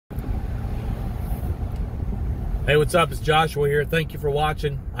Hey, what's up? It's Joshua here. Thank you for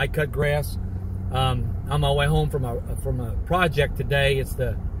watching. I cut grass. I'm on my way home from a project today. It's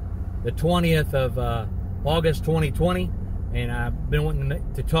the 20th of August 2020, and I've been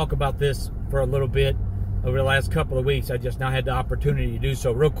wanting to talk about this for a little bit over the last couple of weeks. I just now had the opportunity to do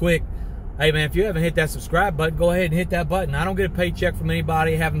so. Real quick, hey man, if you haven't hit that subscribe button, go ahead and hit that button. I don't get a paycheck from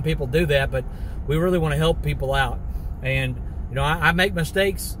anybody having people do that, but we really want to help people out. And you know, I make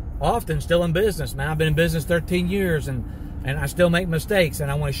mistakes often still in business, man. I've been in business 13 years and I still make mistakes, and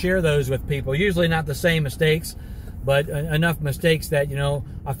I want to share those with people. Usually not the same mistakes, but enough mistakes that, you know,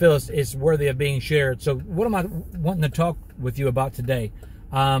 I feel it's worthy of being shared. So what am I wanting to talk with you about today?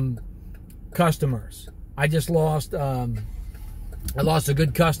 Customers. I just lost I lost a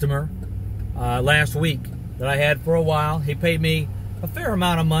good customer last week that I had for a while. He paid me a fair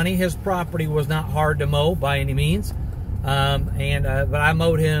amount of money. His property was not hard to mow by any means. But I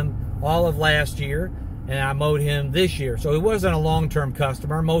mowed him all of last year, and I mowed him this year. So he wasn't a long-term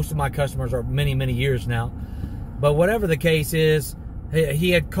customer. Most of my customers are many, many years now. But whatever the case is,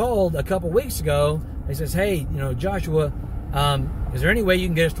 he had called a couple weeks ago. He says, hey, you know, Joshua, is there any way you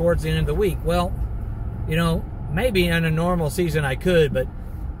can get us towards the end of the week? Well, you know, maybe in a normal season I could, but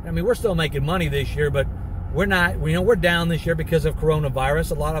I mean, we're still making money this year, but we're not, you know, we're down this year because of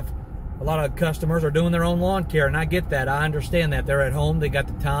coronavirus. A lot of customers are doing their own lawn care, and I get that. I understand that. They're at home, they got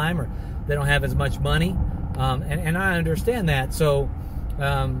the time, or they don't have as much money, and I understand that. So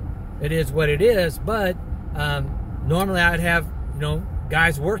it is what it is. But normally I'd have, you know,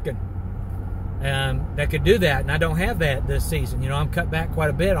 guys working that could do that, and I don't have that this season. You know, I'm cut back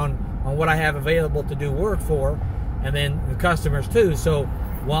quite a bit on what I have available to do work for, and then the customers too. So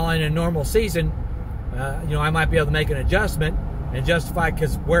while in a normal season, you know, I might be able to make an adjustment and justify,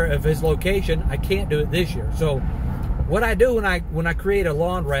 because of his location, I can't do it this year. So what I do when I create a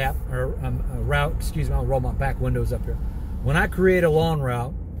lawn route, or a route, excuse me, I'll roll my back windows up here. When I create a lawn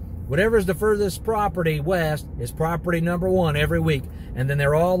route, whatever's the furthest property west is property number one every week, and then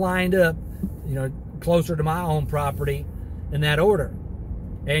they're all lined up, you know, closer to my own property in that order.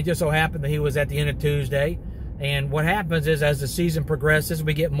 And it just so happened that he was at the end of Tuesday. And what happens is, as the season progresses,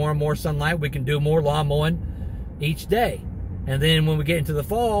 we get more and more sunlight. We can do more lawn mowing each day. And then when we get into the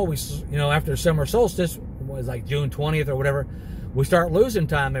fall, you know, after summer solstice, it was like June 20th or whatever, we start losing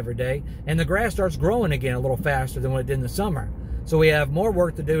time every day, and the grass starts growing again a little faster than what it did in the summer. So we have more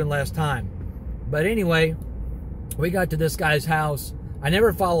work to do in less time. But anyway, we got to this guy's house. I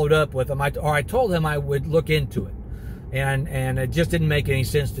never followed up with him, or I told him I would look into it, and it just didn't make any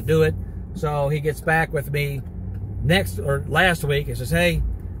sense to do it. So he gets back with me last week and says, hey,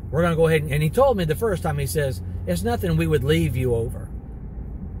 we're going to go ahead, and he told me the first time, he says, it's nothing we would leave you over.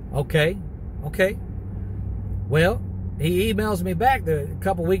 Okay. Well, he emails me back a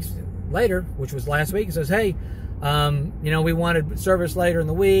couple weeks later, which was last week, and says, hey, you know, we wanted service later in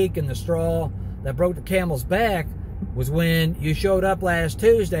the week, and the straw that broke the camel's back was when you showed up last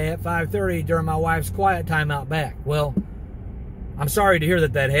Tuesday at 5:30 during my wife's quiet time out back. Well, I'm sorry to hear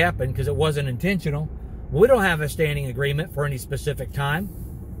that happened, because it wasn't intentional. We don't have a standing agreement for any specific time.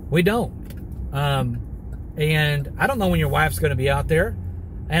 We don't. And I don't know when your wife's going to be out there,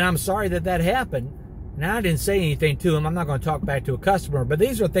 and I'm sorry that happened. Now, I didn't say anything to him. I'm not going to talk back to a customer, but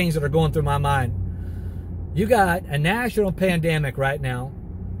these are things that are going through my mind. You got a national pandemic right now.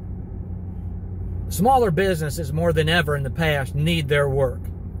 Smaller businesses, more than ever in the past, need their work.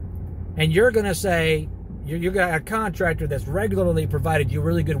 And you're going to say, you got a contractor that's regularly provided you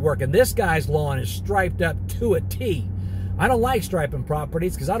really good work, and this guy's lawn is striped up to a T. I don't like striping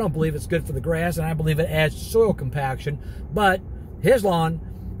properties because I don't believe it's good for the grass, and I believe it adds soil compaction. But his lawn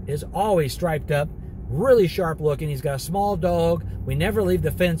is always striped up, really sharp looking. He's got a small dog. We never leave the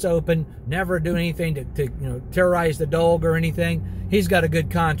fence open, never do anything to you know, terrorize the dog or anything. He's got a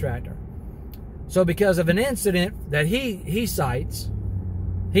good contractor. So because of an incident that he cites,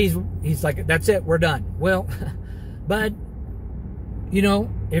 he's like, that's it, we're done. Well, but you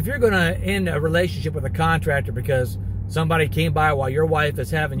know, if you're going to end a relationship with a contractor because somebody came by while your wife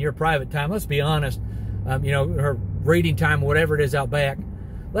is having your private time, let's be honest, you know, her reading time, whatever it is out back,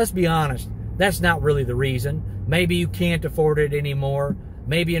 let's be honest, that's not really the reason. Maybe you can't afford it anymore.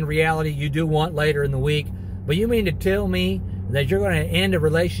 Maybe in reality you do want later in the week. But you mean to tell me that you're going to end a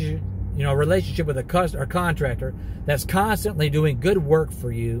relationship, you know, with a contractor that's constantly doing good work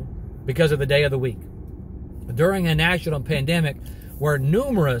for you because of the day of the week? During a national pandemic where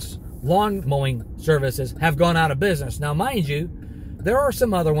numerous lawn mowing services have gone out of business. Now, mind you, there are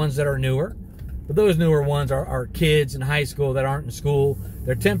some other ones that are newer, but those newer ones are kids in high school that aren't in school.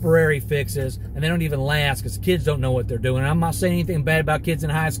 They're temporary fixes, and they don't even last because kids don't know what they're doing. And I'm not saying anything bad about kids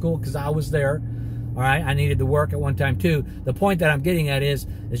in high school because I was there. All right, I needed the work at one time too. The point that I'm getting at is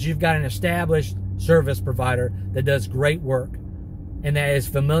you've got an established service provider that does great work and that is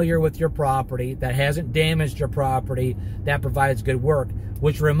familiar with your property, that hasn't damaged your property, that provides good work.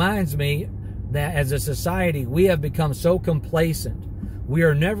 Which reminds me that as a society, we have become so complacent. We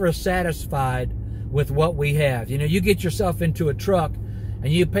are never satisfied with what we have. You know, you get yourself into a truck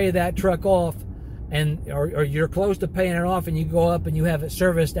and you pay that truck off, or you're close to paying it off, and you go up and you have it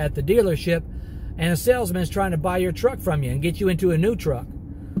serviced at the dealership, and a salesman's trying to buy your truck from you and get you into a new truck.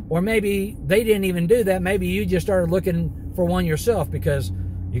 Or maybe they didn't even do that. Maybe you just started looking for one yourself because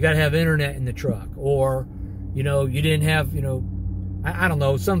you got to have internet in the truck, or, you know, you didn't have, you know, I don't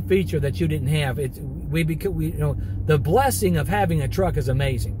know, some feature that you didn't have. We you know, the blessing of having a truck is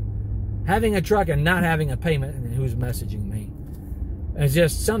amazing. Having a truck and not having a payment, and who's messaging me, is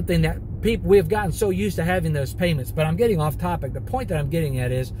just something that we have gotten so used to having those payments. But I'm getting off topic. The point that I'm getting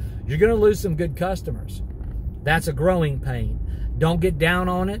at is you're going to lose some good customers. That's a growing pain. Don't get down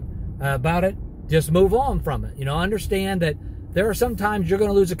on it, about it. Just move on from it. You know, understand that there are some times you're going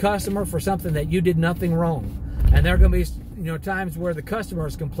to lose a customer for something that you did nothing wrong. And there are going to be, you know, times where the customer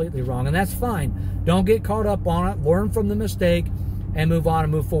is completely wrong, and that's fine. Don't get caught up on it. Learn from the mistake and move on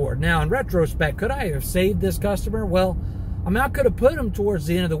and move forward. Now, in retrospect, could I have saved this customer? Well, I mean, I could have put him towards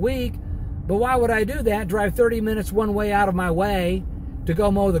the end of the week, but why would I do that? Drive 30 minutes one way out of my way to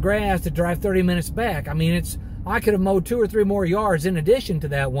go mow the grass, to drive 30 minutes back. I mean, I could have mowed 2 or 3 more yards in addition to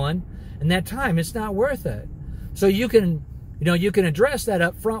that one, and that time, it's not worth it. So you can, you know, you can address that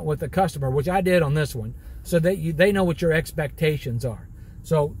up front with the customer, which I did on this one, so that they know what your expectations are.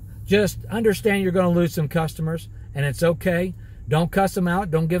 So just understand you're going to lose some customers, and it's okay. Don't cuss them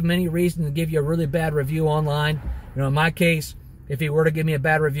out. Don't give them any reason to give you a really bad review online. You know, in my case, if he were to give me a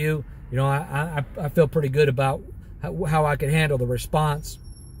bad review, you know, I feel pretty good about how I could handle the response.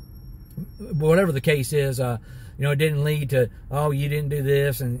 Whatever the case is, you know, it didn't lead to, oh, you didn't do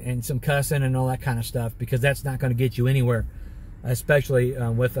this, and some cussing and all that kind of stuff, because that's not going to get you anywhere, especially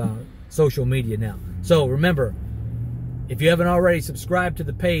with social media now. So remember, if you haven't already subscribed to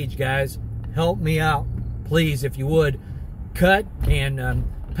the page, guys, help me out, please, if you would. Cut and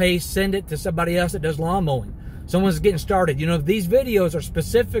paste, send it to somebody else that does lawn mowing. Someone's getting started. You know, these videos are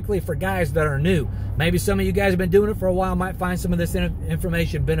specifically for guys that are new. Maybe some of you guys have been doing it for a while, might find some of this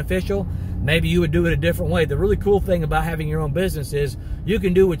information beneficial. Maybe you would do it a different way. The really cool thing about having your own business is you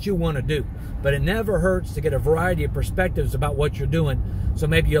can do what you want to do, but it never hurts to get a variety of perspectives about what you're doing. So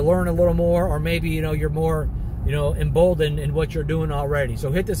maybe you learn a little more, or maybe, you know, you're more, you know, emboldened in what you're doing already.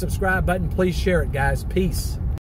 So hit the subscribe button. Please share it, guys. Peace.